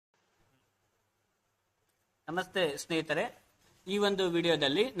ನಮಸ್ತೆ ಸ್ನೇಹಿತರೆ, ಈ ಒಂದು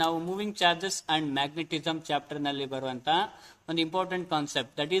ವಿಡಿಯೋದಲ್ಲಿ ನಾವು moving charges and magnetism chapter ನಲ್ಲಿ ಬರುವಂತಹ ಒಂದು important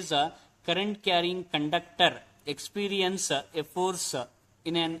concept, that is current carrying conductor experience A force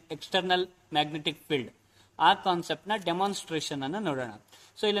in N external magnetic field, ಆ ಕಾನ್ಸೆಪ್ಟ್ ನ ಡೆಮಾನ್ಸ್ಟ್ರೇಷನ್ ಅನ್ನು ನೋಡೋಣ.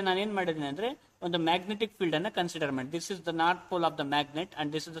 ಸೊ ಇಲ್ಲಿ ನಾನು ಏನ್ ಮಾಡಿದ್ದೀನಿ ಅಂದ್ರೆ ಒಂದು ಮ್ಯಾಗ್ನೆಟಿಕ್ ಫೀಲ್ಡ್ ಅನ್ನ ಕನ್ಸಿಡರ್ ಮಾಡಿ. This is the north pole of the magnet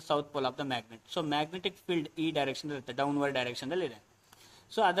and this is the south pole of the magnet. So magnetic field ಈ ಡೈರೆಕ್ಷನ್ ಇರುತ್ತೆ, ಡೌನ್ವರ್ಡ್ ಡೈರೆಕ್ಷನ್ ಅಲ್ಲಿ ಇದೆ.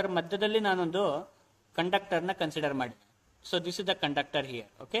 ಸೊ ಅದರ ಮಧ್ಯದಲ್ಲಿ ನಾನೊಂದು ಕಂಡಕ್ಟರ್ ನ ಕನ್ಸಿಡರ್ ಮಾಡಿದೆ. So this is the conductor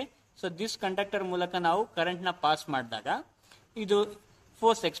here. Okay, so this conductor ಮೂಲಕ ನಾವು ಕರೆಂಟ್ ನ ಪಾಸ್ ಮಾಡಿದಾಗ ಇದು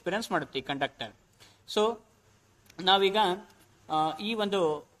ಫೋರ್ಸ್ ಎಕ್ಸ್ಪೀರಿಯನ್ಸ್ ಮಾಡುತ್ತೆ ಈ ಕಂಡಕ್ಟರ್. ಸೊ ನಾವೀಗ ಈ ಒಂದು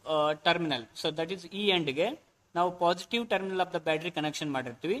ಟರ್ಮಿನಲ್, ಸೊ ದಟ್ ಈಸ್ ಈ ಎಂಡ್ ಗೆ ನಾವು positive terminal of the battery connection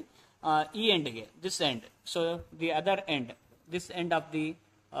ಮಾಡಿರ್ತೀವಿ. ಈ ಎಂಡ್ ಗೆ this end, so the other end, this end of the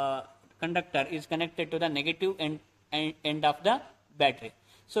conductor is connected to the negative end of the battery.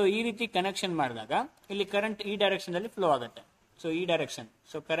 So ಈ ರೀತಿ connection ಮಾಡಿದಾಗ ಇಲ್ಲಿ ಕರೆಂಟ್ ಈ ಡೈರೆಕ್ಷನ್ ಅಲ್ಲಿ flow ಆಗುತ್ತೆ. ಸೊ ಈ direction,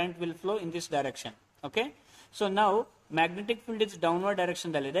 so current will flow in this direction. Okay, so ನಾವು magnetic field is downward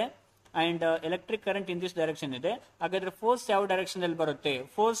direction ದಲ್ಲಿದೆ and electric current in this direction ಇದೆ. ಹಾಗಾದ್ರೆ ಫೋರ್ಸ್ ಯಾವ ಡೈರೆಕ್ಷನ್ ಅಲ್ಲಿ ಬರುತ್ತೆ?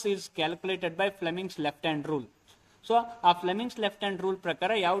 Force is calculated by Fleming's left hand rule. So ಆ Fleming's left hand rule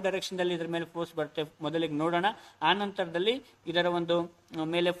ಪ್ರಕಾರ ಯಾವ direction ಅಲ್ಲಿ ಇದರ ಮೇಲೆ ಫೋರ್ಸ್ ಬರುತ್ತೆ ಮೊದಲಿಗೆ ನೋಡೋಣ. ಆ ನಂತರದಲ್ಲಿ ಇದರ ಒಂದು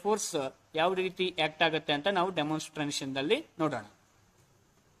ಮೇಲೆ ಫೋರ್ಸ್ ಯಾವ ರೀತಿ ಆಕ್ಟ್ ಆಗುತ್ತೆ ಅಂತ ನಾವು ಡೆಮಾನ್ಸ್ಟ್ರೇಷನ್ ದಲ್ಲಿ ನೋಡೋಣ.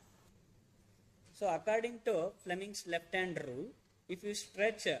 So according to Fleming's left hand rule, if you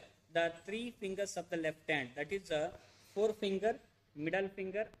stretch the three fingers of the left hand, that is forefinger, middle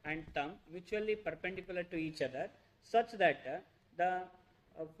finger and thumb mutually perpendicular to each other, such that the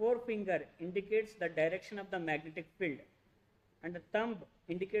forefinger indicates the direction of the magnetic field and the thumb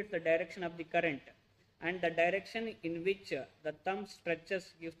indicates the direction of the current, and the direction in which the thumb stretches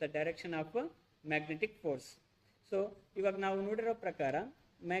gives the direction of magnetic force. So ಇವಾಗ ನಾವು ನೋಡಿರೋ ಪ್ರಕಾರ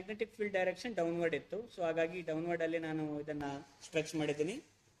magnetic field direction downward ಇತ್ತು. So ಹಾಗಾಗಿ downward ಅಲ್ಲಿ ನಾನು ಇದನ್ನ stretch ಮಾಡಿದ್ದೀನಿ,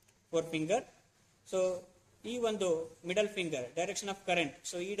 ಫೋರ್ ಫಿಂಗರ್. ಸೊ ಈ ಒಂದು middle finger direction of current,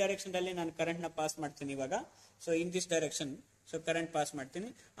 so ಈ ಡೈರೆಕ್ಷನ್ ಅಲ್ಲಿ ನಾನು ಕರೆಂಟ್ ನ ಪಾಸ್ ಮಾಡ್ತೀನಿ ಇವಾಗ. So in this direction, so current pass ಮಾಡ್ತೀನಿ.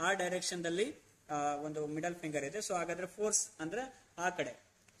 ಆ ಡೈರೆಕ್ಷನ್ ದಲ್ಲಿ ಒಂದು ಮಿಡಲ್ ಫಿಂಗರ್ ಇದೆ. ಸೊ ಹಾಗಾದ್ರೆ ಫೋರ್ಸ್ ಅಂದ್ರೆ ಆ ಕಡೆ,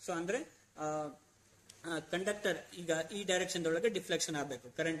 ಸೊ ಅಂದ್ರೆ ಕಂಡಕ್ಟರ್ ಈಗ ಈ ಡೈರೆಕ್ಷನ್ ಒಳಗೆ ಡಿಫ್ಲೆಕ್ಷನ್ ಆಗಬೇಕು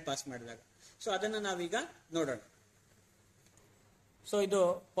ಕರೆಂಟ್ ಪಾಸ್ ಮಾಡಿದಾಗ. ಸೊ ಅದನ್ನ ನಾವೀಗ ನೋಡೋಣ. ಸೊ ಇದು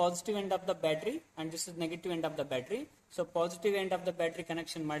positive end of the battery and this is negative end of the battery. So positive end of the battery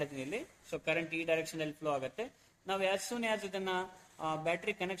connection ಮಾಡಿದ್ವಿ ಇಲ್ಲಿ. ಸೊ ಕರೆಂಟ್ ಈ ಡೈರೆಕ್ಷನ್ ಅಲ್ಲಿ ಫ್ಲೋ ಆಗುತ್ತೆ. ನಾವು ಆಸ್ ಸೂನ್ ಆಸ್ ಇದನ್ನ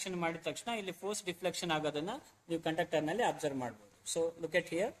ಬ್ಯಾಟ್ರಿ ಕನೆಕ್ಷನ್ ಮಾಡಿದ ತಕ್ಷಣ ಇಲ್ಲಿ ಫೋರ್ಸ್ ಡಿಫ್ಲೆಕ್ಷನ್ ಆಗೋದನ್ನ ನೀವು ಕಂಡಕ್ಟರ್ ನಲ್ಲಿ ಅಬ್ಸರ್ವ್ ಮಾಡಬಹುದು. So look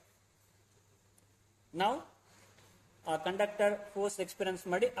at here. ನಾವು ಕಂಡಕ್ಟರ್ ಫೋರ್ಸ್ ಎಕ್ಸ್ಪೀರಿಯನ್ಸ್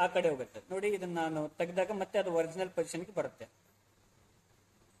ಮಾಡಿ ಆ ಕಡೆ ಹೋಗುತ್ತೆ ನೋಡಿ. ಇದನ್ನ ನಾನು ತೆಗೆದಾಗ ಮತ್ತೆ ಅದು ಒರಿಜಿನಲ್ ಪೊಸಿಷನ್ಗೆ ಬರುತ್ತೆ.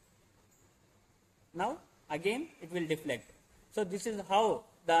 ನಾವು again it will deflect. So this is how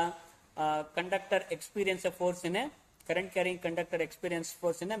the conductor experience a force in a current carrying conductor experience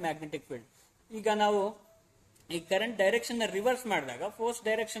force in a magnetic field. ಈಗ ನಾವು ಈ ಕರೆಂಟ್ ಡೈರೆಕ್ಷನ್ ನ ರಿವರ್ಸ್ ಮಾಡಿದಾಗ ಫೋರ್ಸ್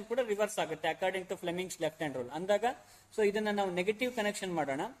ಡೈರೆಕ್ಷನ್ ಕೂಡ ರಿವರ್ಸ್ ಆಗುತ್ತೆ according to Fleming's left hand rule ಅಂದಾಗ. So ಇದನ್ನ ನಾವು ನೆಗೆಟಿವ್ ಕನೆಕ್ಷನ್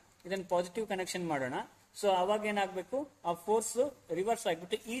ಮಾಡೋಣ, ಇದನ್ನ ಪಾಸಿಟಿವ್ ಕನೆಕ್ಷನ್ ಮಾಡೋಣ. ಸೊ ಅವಾಗ ಏನಾಗಬೇಕು, ಆ ಫೋರ್ಸ್ ರಿವರ್ಸ್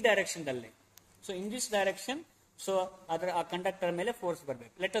ಆಗ್ಬಿಟ್ಟು ಈ ಡೈರೆಕ್ಷನ್ ದಲ್ಲಿ, so in this direction, so ಅದರ ಆ ಕಂಡಕ್ಟರ್ ಮೇಲೆ ಫೋರ್ಸ್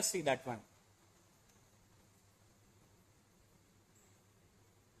ಬರಬೇಕು. Let us see that one.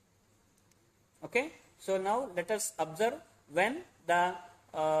 Okay, so now let us observe when the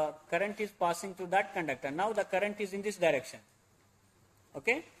current is passing through that conductor. Now the current is in this direction.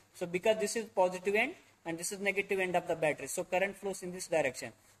 Okay, so because this is positive end and this is negative end of the battery, so current flows in this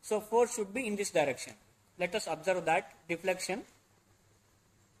direction. So force should be in this direction. Let us observe that deflection.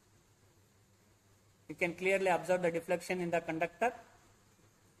 You can clearly observe the deflection in the conductor.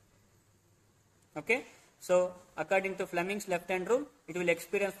 Okay, so according to Fleming's left hand rule, it will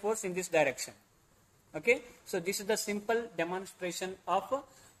experience force in this direction. Okay, so this is the simple demonstration of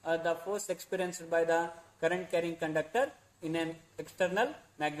the force experienced by the current carrying conductor in an external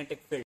magnetic field.